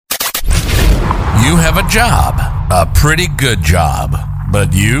You have a job, a pretty good job,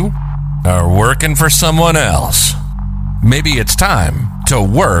 but you are working for someone else. Maybe it's time to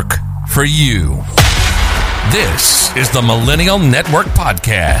work for you. This is the Millennial Network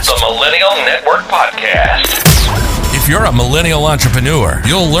Podcast. The Millennial Network Podcast. If you're a millennial entrepreneur,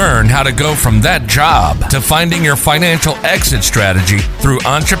 you'll learn how to go from that job to finding your financial exit strategy through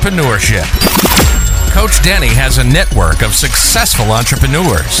entrepreneurship. Coach Dani has a network of successful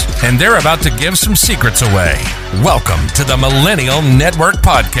entrepreneurs, and they're about to give some secrets away. Welcome to the Millennial Network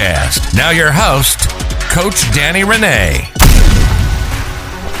Podcast. Now your host, Coach Dani Renee.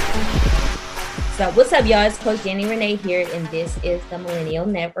 So what's up, y'all? It's Coach Dani Renee here, and this is the Millennial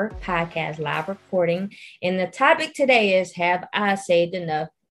Network Podcast live recording. And the topic today is, have I saved enough?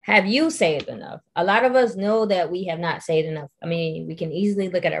 Have you saved enough? A lot of us know that we have not saved enough. I mean, we can easily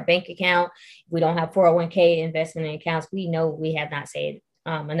look at our bank account. If we don't have 401k investment accounts, we know we have not saved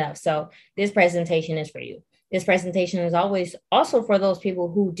enough. So this presentation is for you. This presentation is always also for those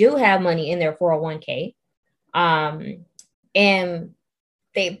people who do have money in their 401k. And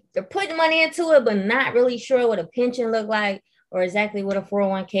they're putting money into it, but not really sure what a pension look like or exactly what a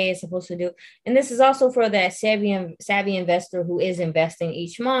 401k is supposed to do. And this is also for that savvy investor who is investing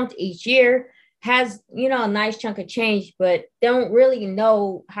each month, each year, has, a nice chunk of change, but don't really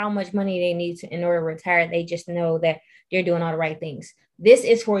know how much money they need in order to retire. They just know that they're doing all the right things. This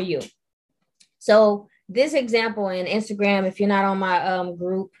is for you. So this example in Instagram, if you're not on my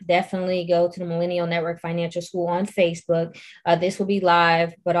group, definitely go to the Millennial Network Financial School on Facebook. This will be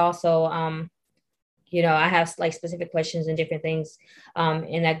live, but also, I have like specific questions and different things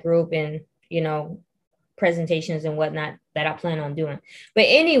in that group and, presentations and whatnot that I plan on doing. But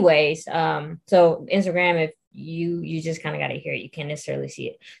anyways, so Instagram, if you just kind of got to hear it, you can't necessarily see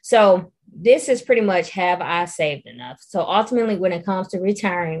it. So this is pretty much, have I saved enough? So ultimately, when it comes to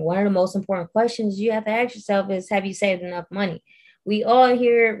retiring, one of the most important questions you have to ask yourself is, have you saved enough money? We all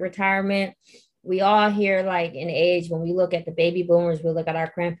hear retirement. We all hear like in age, when we look at the baby boomers, we look at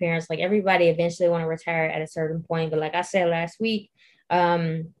our grandparents, like everybody eventually want to retire at a certain point. But like I said last week,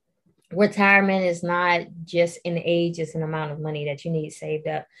 retirement is not just an age, it's an amount of money that you need saved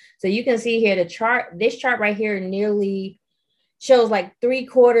up. So you can see here, this chart right here nearly shows like three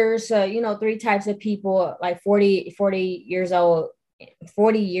quarters, three types of people, like 40 years old,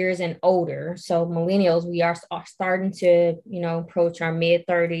 40 years and older. So millennials, we are starting to, approach our mid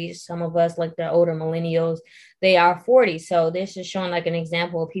 30s. Some of us, like the older millennials, they are 40. So this is showing like an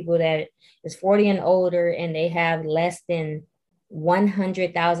example of people that is 40 and older, and they have less than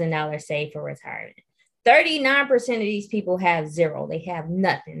 $100,000 saved for retirement. 39% of these people have zero. They have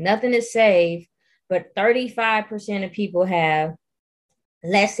nothing to save, but 35% of people have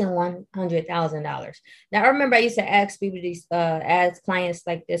less than $100,000. Now, I remember I used to ask people ask clients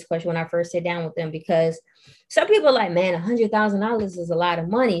like this question when I first sit down with them, because some people are like, man, $100,000 is a lot of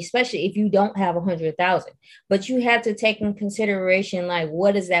money, especially if you don't have $100,000. But you have to take in consideration, like,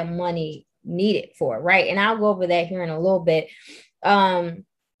 what is that money needed for, right? And I'll go over that here in a little bit.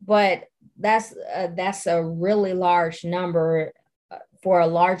 But that's a really large number for a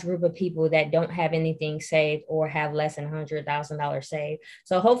large group of people that don't have anything saved or have less than $100,000 saved.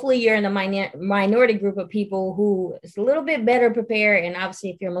 So hopefully you're in the minority group of people who is a little bit better prepared. And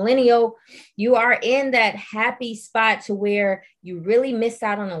obviously, if you're a millennial, you are in that happy spot to where you really missed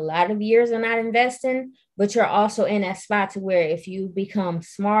out on a lot of years of not investing, but you're also in that spot to where if you become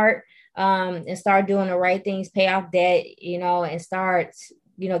smart and start doing the right things, pay off debt, and start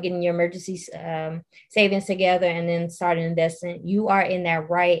getting your emergency savings together and then start investing, you are in that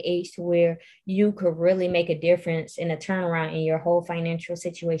right age to where you could really make a difference in a turnaround in your whole financial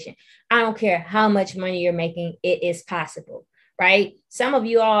situation. I don't care how much money you're making, it is possible, right? Some of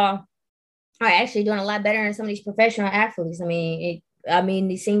you all are actually doing a lot better than some of these professional athletes. I mean,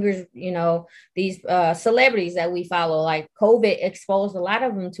 these singers, these celebrities that we follow, like COVID exposed a lot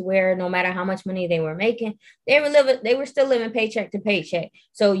of them to where no matter how much money they were making, they were still living paycheck to paycheck.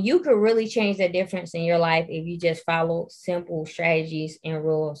 So you could really change the difference in your life if you just follow simple strategies and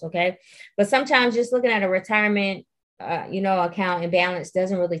rules. Okay. But sometimes just looking at a retirement, account and balance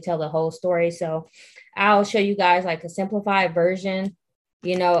doesn't really tell the whole story. So I'll show you guys like a simplified version,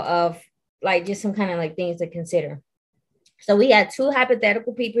 of like just some kind of like things to consider. So we had two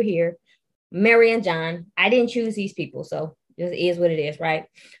hypothetical people here, Mary and John. I didn't choose these people, so it is what it is, right?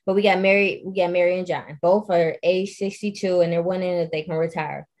 But we got Mary and John. Both are age 62, and they're wondering if they can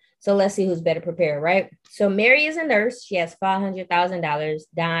retire. So let's see who's better prepared, right? So Mary is a nurse. She has $500,000.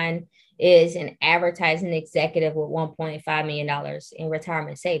 Don is an advertising executive with $1.5 million in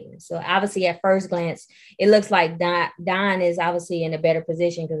retirement savings. So obviously at first glance, it looks like Don is obviously in a better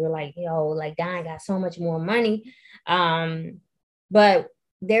position because we're like, like Don got so much more money. But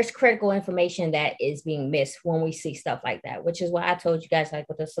there's critical information that is being missed when we see stuff like that, which is why I told you guys, like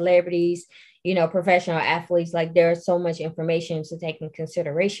with the celebrities, professional athletes, like there's so much information to take in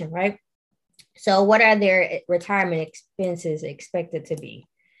consideration, right? So what are their retirement expenses expected to be?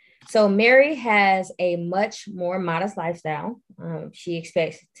 So Mary has a much more modest lifestyle. She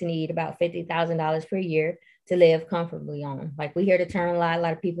expects to need about $50,000 per year to live comfortably on. Like we hear the term a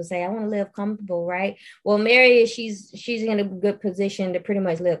lot of people say, I want to live comfortable, right? Well, Mary, she's in a good position to pretty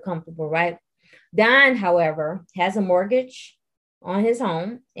much live comfortable, right? Don, however, has a mortgage on his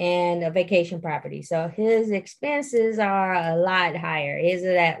home and a vacation property. So his expenses are a lot higher. His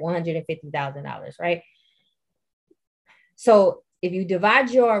is at $150,000, right? So if you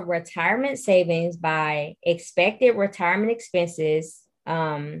divide your retirement savings by expected retirement expenses,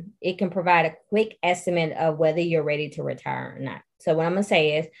 it can provide a quick estimate of whether you're ready to retire or not. So what I'm going to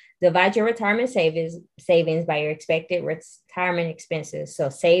say is divide your retirement savings by your expected retirement expenses. So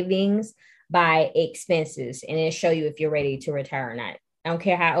savings by expenses, and it'll show you if you're ready to retire or not. I don't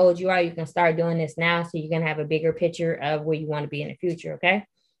care how old you are, you can start doing this now so you can have a bigger picture of where you want to be in the future, okay?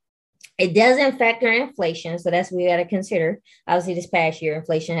 It doesn't factor in inflation, so that's what we got to consider. Obviously, this past year,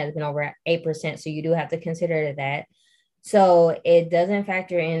 inflation has been over 8%, so you do have to consider that. So it doesn't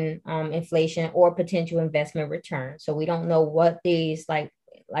factor in inflation or potential investment return. So we don't know what these like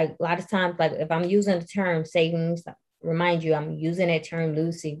a lot of times, like if I'm using the term savings, remind you, I'm using that term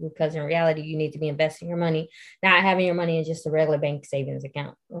loosely because in reality, you need to be investing your money, not having your money in just a regular bank savings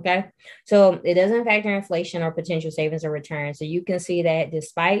account. Okay. So it doesn't factor inflation or potential savings or return. So you can see that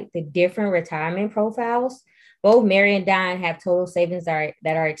despite the different retirement profiles, both Mary and Don have total savings that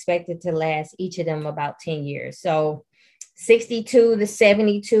are expected to last each of them about 10 years. So 62 to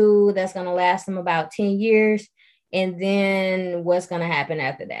 72, that's going to last them about 10 years. And then what's going to happen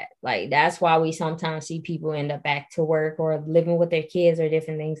after that? Like, that's why we sometimes see people end up back to work or living with their kids or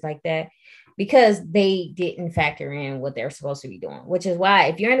different things like that, because they didn't factor in what they're supposed to be doing, which is why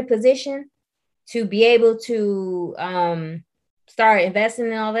if you're in a position to be able to start investing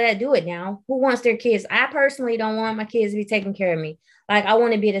in all that, do it now. Who wants their kids? I personally don't want my kids to be taking care of me. Like, I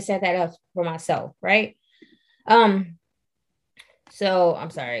want to be able to set that up for myself, right? So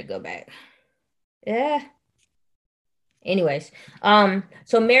I'm sorry, go back. Yeah. Anyways,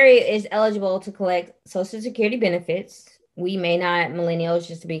 so Mary is eligible to collect Social Security benefits. We may not, millennials,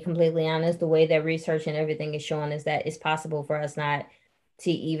 just to be completely honest, the way that research and everything is showing is that it's possible for us not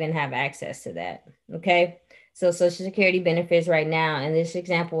to even have access to that. Okay. So Social Security benefits right now, and this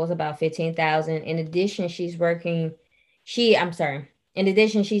example was about 15,000. In addition, she's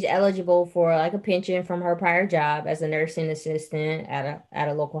eligible for like a pension from her prior job as a nursing assistant at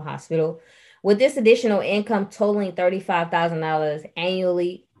a local hospital. With this additional income totaling $35,000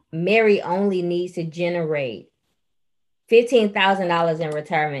 annually, Mary only needs to generate $15,000 in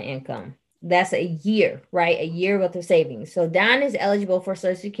retirement income. That's a year, right? A year worth of savings. So Don is eligible for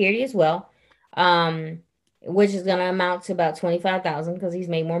Social Security as well, which is going to amount to about $25,000 because he's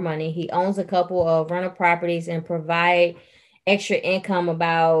made more money. He owns a couple of rental properties and provide extra income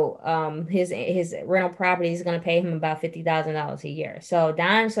about his rental property is going to pay him about $50,000 a year. So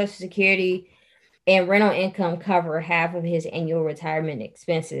Don's Social Security and rental income cover half of his annual retirement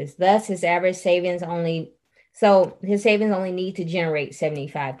expenses. Thus, his savings only need to generate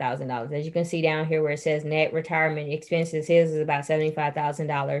 $75,000. As you can see down here where it says net retirement expenses, his is about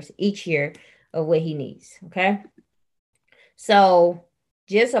 $75,000 each year of what he needs. Okay. So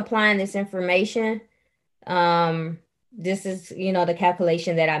just applying this information, this is, the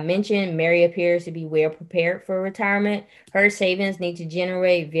calculation that I mentioned. Mary appears to be well prepared for retirement. Her savings need to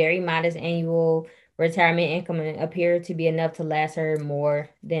generate very modest annual retirement income and appear to be enough to last her more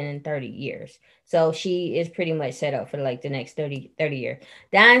than 30 years. So she is pretty much set up for like the next 30 years.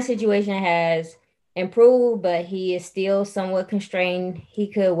 Don's situation has improved, but he is still somewhat constrained. He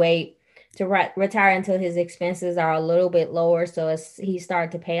could wait to retire until his expenses are a little bit lower. So as he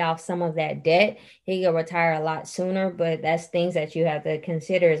started to pay off some of that debt, he could retire a lot sooner. But that's things that you have to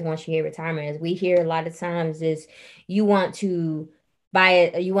consider is once you hit retirement. As we hear a lot of times is you want to buy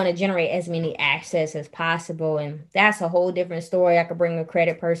it, you want to generate as many assets as possible. And that's a whole different story. I could bring a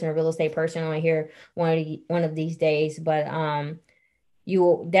credit person, a real estate person on here one of these days. But you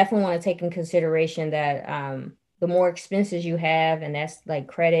will definitely want to take in consideration that the more expenses you have, and that's like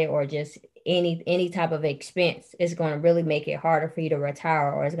credit or just any type of expense is going to really make it harder for you to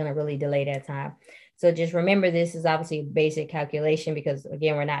retire, or it's going to really delay that time. So just remember, this is obviously a basic calculation because,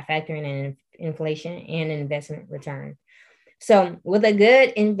 again, we're not factoring in inflation and investment return. So with a good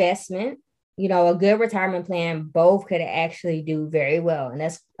investment, a good retirement plan, both could actually do very well.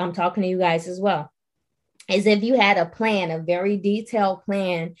 And I'm talking to you guys as well. Is if you had a plan, a very detailed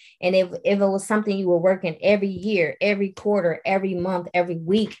plan, and if it was something you were working every year, every quarter, every month, every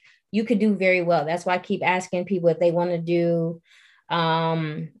week, you could do very well. That's why I keep asking people if they want to do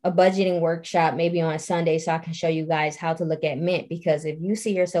a budgeting workshop, maybe on a Sunday, so I can show you guys how to look at Mint. Because if you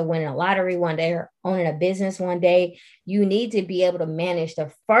see yourself winning a lottery one day or owning a business one day, you need to be able to manage the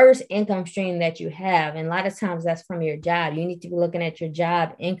first income stream that you have. And a lot of times that's from your job. You need to be looking at your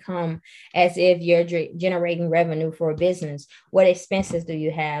job income as if you're generating revenue for a business. What expenses do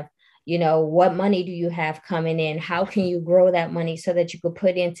you have? What money do you have coming in? How can you grow that money so that you could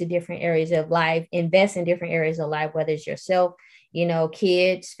put into different areas of life, invest in different areas of life, whether it's yourself,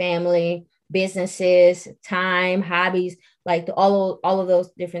 kids, family, businesses, time, hobbies, like all of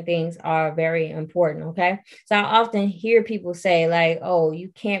those different things are very important. Okay. So I often hear people say like, oh, you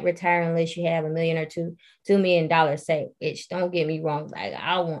can't retire unless you have $1 million or $2 million saved, which, don't get me wrong. Like,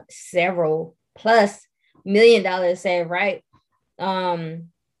 I want several plus $1 million saved. Right.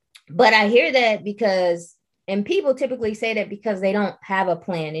 But I hear that and people typically say that because they don't have a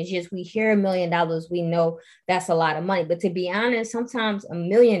plan. It's just, we hear $1 million, we know that's a lot of money. But to be honest, sometimes $1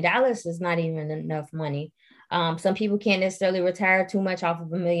 million is not even enough money. Some people can't necessarily retire too much off of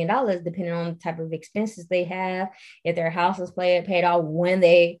 $1 million, depending on the type of expenses they have, if their house is paid off, when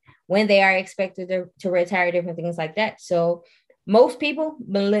they are expected to retire, different things like that. So most people,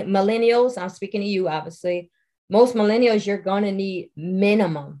 millennials, I'm speaking to you, obviously, most millennials, you're going to need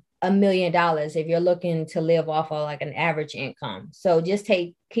minimum $1 million if you're looking to live off of like an average income. So just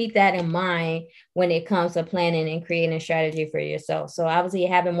keep that in mind when it comes to planning and creating a strategy for yourself. So obviously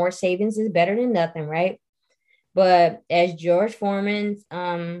having more savings is better than nothing, right? But as George Foreman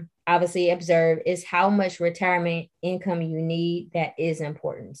obviously observed, is how much retirement income you need that is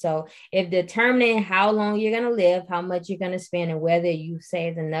important. So if determining how long you're going to live, how much you're going to spend, and whether you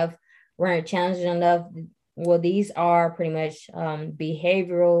saved enough, weren't challenged enough, well, these are pretty much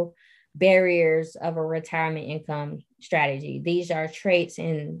behavioral barriers of a retirement income strategy. These are traits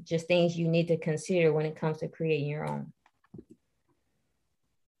and just things you need to consider when it comes to creating your own.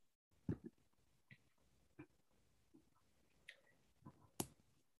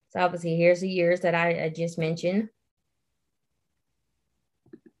 So obviously, here's the years that I just mentioned.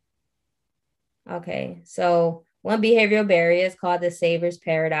 Okay, so one behavioral barrier is called the saver's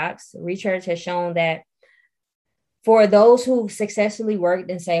paradox. Research has shown that for those who successfully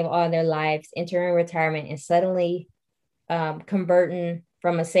worked and saved all their lives, entering retirement and suddenly converting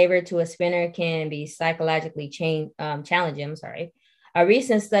from a saver to a spender can be psychologically challenging. I'm sorry. A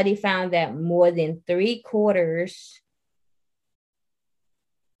recent study found that more than 3/4.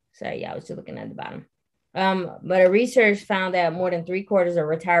 Sorry, yeah, I was just looking at the bottom. But a research found that more than 3/4 of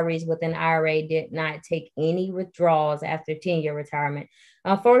retirees within IRA did not take any withdrawals after 10-year retirement.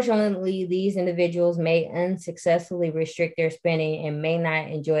 Unfortunately, these individuals may unsuccessfully restrict their spending and may not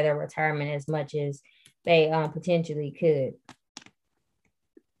enjoy their retirement as much as they potentially could.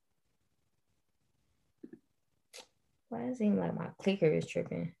 Why does it seem like my clicker is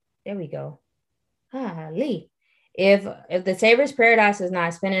tripping? There we go. Lee. If the saver's paradox is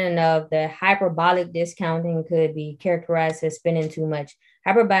not spending enough, the hyperbolic discounting could be characterized as spending too much.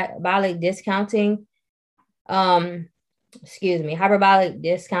 Hyperbolic discounting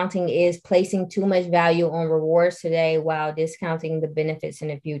is placing too much value on rewards today while discounting the benefits in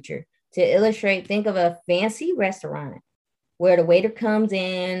the future. To illustrate, think of a fancy restaurant where the waiter comes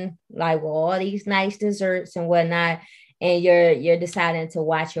in like with all these nice desserts and whatnot, and you're deciding to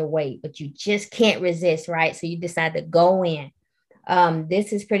watch your weight, but you just can't resist, right? So you decide to go in.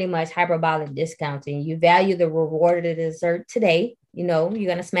 This is pretty much hyperbolic discounting. You value the reward of the dessert today. You're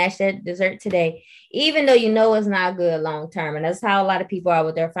going to smash that dessert today, even though it's not good long term. And that's how a lot of people are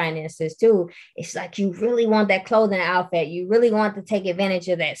with their finances too. It's like you really want that clothing outfit. You really want to take advantage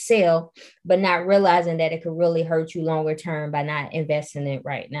of that sale, but not realizing that it could really hurt you longer term by not investing it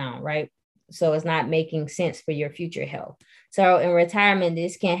right now, right? So it's not making sense for your future health. So in retirement,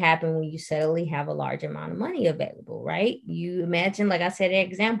 this can happen when you suddenly have a large amount of money available, right? You imagine, like I said, an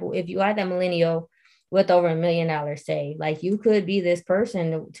example, if you are that millennial with over $1 million saved, like you could be this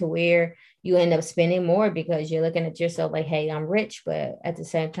person to where you end up spending more because you're looking at yourself like, hey, I'm rich, but at the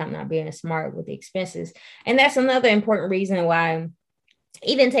same time, not being smart with the expenses. And that's another important reason why,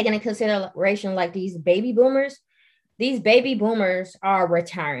 even taking into consideration like these baby boomers, these baby boomers are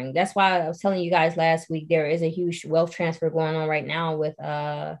retiring. That's why I was telling you guys last week, there is a huge wealth transfer going on right now with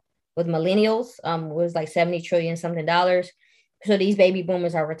millennials. It was like 70 trillion something dollars. So these baby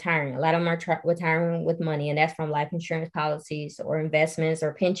boomers are retiring. A lot of them are retiring with money, and that's from life insurance policies or investments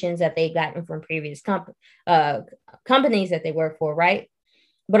or pensions that they've gotten from previous companies that they work for, right?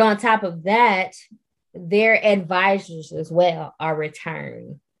 But on top of that, their advisors as well are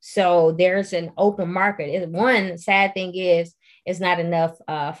retiring. So there's an open market. One sad thing is it's not enough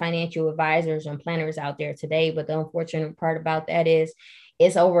financial advisors and planners out there today. But the unfortunate part about that is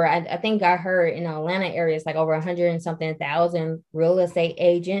it's over. I think I heard in the Atlanta area, it's like over 100 and something thousand real estate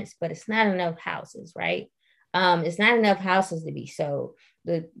agents, but it's not enough houses, right? It's not enough houses to be sold.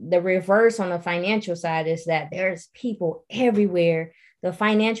 The reverse on the financial side is that there's people everywhere. The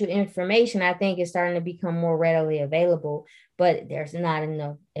financial information, I think, is starting to become more readily available, but there's not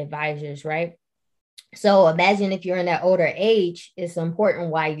enough advisors, right? So imagine if you're in that older age, it's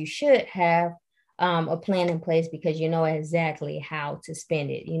important why you should have a plan in place, because you know exactly how to spend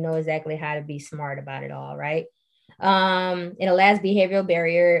it. You know exactly how to be smart about it all, right? And the last behavioral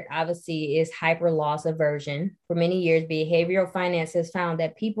barrier, obviously, is hyper loss aversion. For many years, behavioral finance has found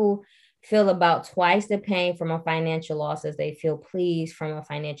that people feel about twice the pain from a financial loss as they feel pleased from a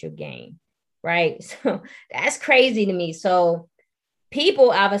financial gain, right? So that's crazy to me. So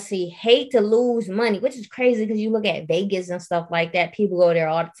people obviously hate to lose money, which is crazy because you look at Vegas and stuff like that. People go there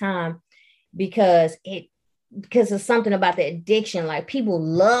all the time because it's something about the addiction. Like people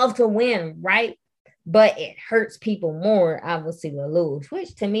love to win, right? But it hurts people more, obviously, to lose,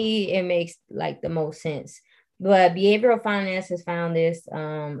 which to me, it makes like the most sense. But behavioral finance has found this,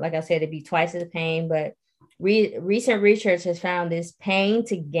 like I said, to be twice as pain. But recent research has found this pain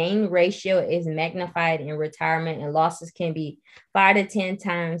to gain ratio is magnified in retirement, and losses can be 5 to 10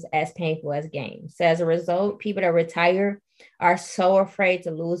 times as painful as gains. So as a result, people that retire are so afraid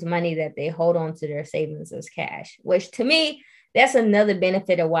to lose money that they hold on to their savings as cash, which to me, that's another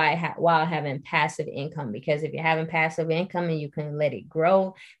benefit of while having passive income, because if you're having passive income and you can let it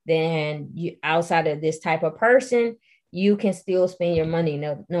grow, then you, outside of this type of person, you can still spend your money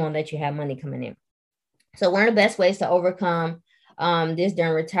knowing that you have money coming in. So one of the best ways to overcome this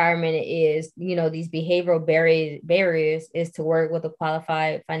during retirement is, these behavioral barriers is to work with a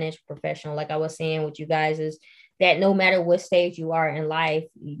qualified financial professional. Like I was saying with you guys, is that no matter what stage you are in life,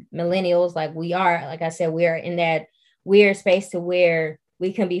 millennials, like we are, like I said, we are in that weird space to where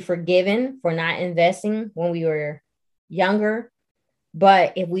we can be forgiven for not investing when we were younger.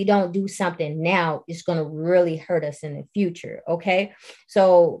 But if we don't do something now, it's going to really hurt us in the future. Okay.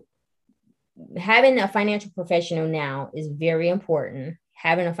 So having a financial professional now is very important.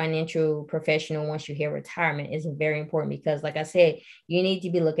 Having a financial professional once you hit retirement is very important because, like I said, you need to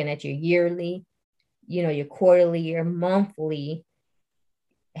be looking at your yearly, your quarterly, your monthly,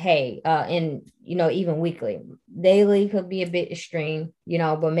 and even weekly. Daily could be a bit extreme,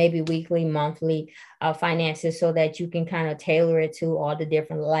 but maybe weekly, monthly finances, so that you can kind of tailor it to all the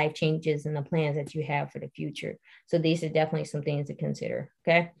different life changes and the plans that you have for the future. So these are definitely some things to consider.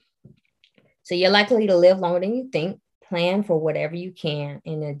 Okay. So you're likely to live longer than you think. Plan for whatever you can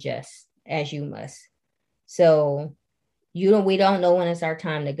and adjust as you must. So we don't know when it's our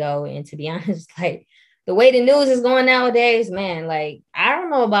time to go. And to be honest, like the way the news is going nowadays, man, like, I don't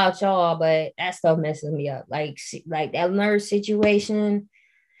know about y'all, but that stuff messes me up. Like that nurse situation,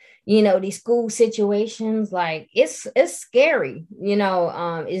 these school situations, like it's scary,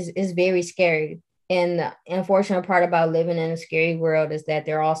 is very scary. And the unfortunate part about living in a scary world is that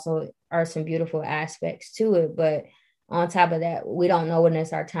there also are some beautiful aspects to it. But on top of that, we don't know when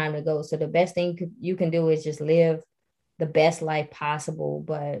it's our time to go. So the best thing you can do is just live the best life possible,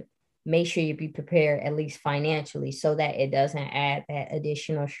 but make sure you be prepared, at least financially, so that it doesn't add that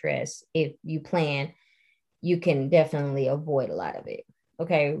additional stress. If you plan, you can definitely avoid a lot of it.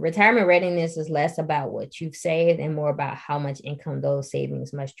 Okay, retirement readiness is less about what you've saved and more about how much income those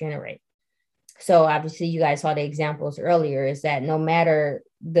savings must generate. So obviously you guys saw the examples earlier, is that no matter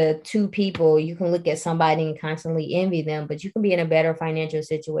the two people, you can look at somebody and constantly envy them, but you can be in a better financial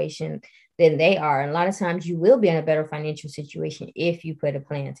situation than they are. And a lot of times you will be in a better financial situation if you put a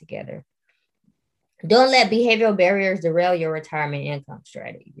plan together. Don't let behavioral barriers derail your retirement income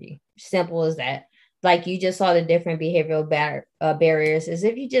strategy. Simple as that. Like you just saw the different behavioral barriers, is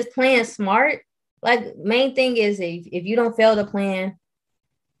if you just plan smart. Like main thing is if you don't fail to plan,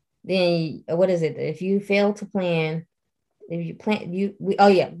 then what is it? If you fail to plan, if you plan,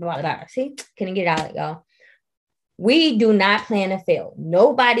 blah, blah. See, can get out, y'all. We do not plan to fail.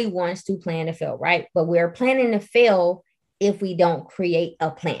 Nobody wants to plan to fail, right? But we're planning to fail if we don't create a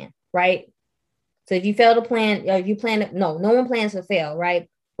plan, right? So if you fail to plan, or if you plan, no one plans to fail, right?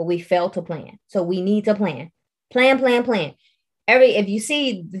 But we fail to plan. So we need to plan. Plan. If you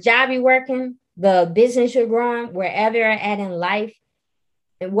see the job you're working, the business you're growing, wherever you're at in life,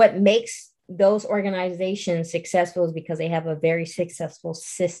 and what makes those organizations successful is because they have a very successful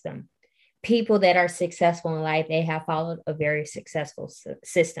system. People that are successful in life, they have followed a very successful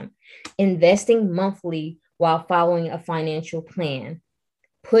system. Investing monthly while following a financial plan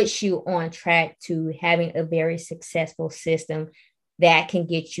puts you on track to having a very successful system that can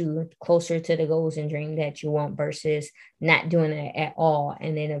get you closer to the goals and dreams that you want versus not doing it at all.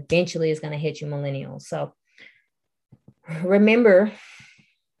 And then eventually it's going to hit you millennials. So remember,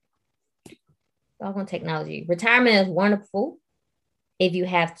 doggone technology. Retirement is wonderful if you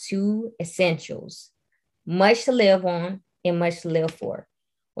have two essentials: much to live on and much to live for,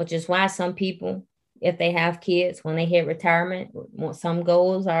 which is why some people, if they have kids, when they hit retirement, some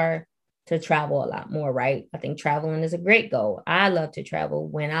goals are to travel a lot more, right? I think traveling is a great goal. I love to travel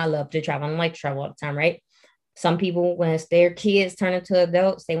when I love to travel. I don't like to travel all the time, right? Some people, when it's their kids turn into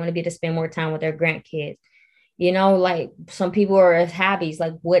adults, they want to be to spend more time with their grandkids. You know, like some people are hobbies,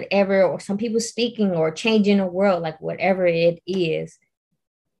 like whatever, or some people speaking or changing the world, like whatever it is.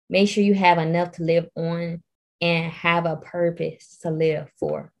 Make sure you have enough to live on and have a purpose to live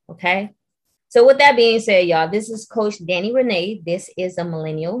for, okay? So with that being said, y'all, this is Coach Dani Renee. This is the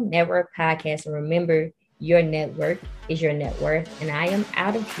Millennial Network Podcast. And remember, your network is your net worth. And I am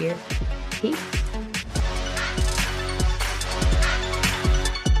out of here. Peace.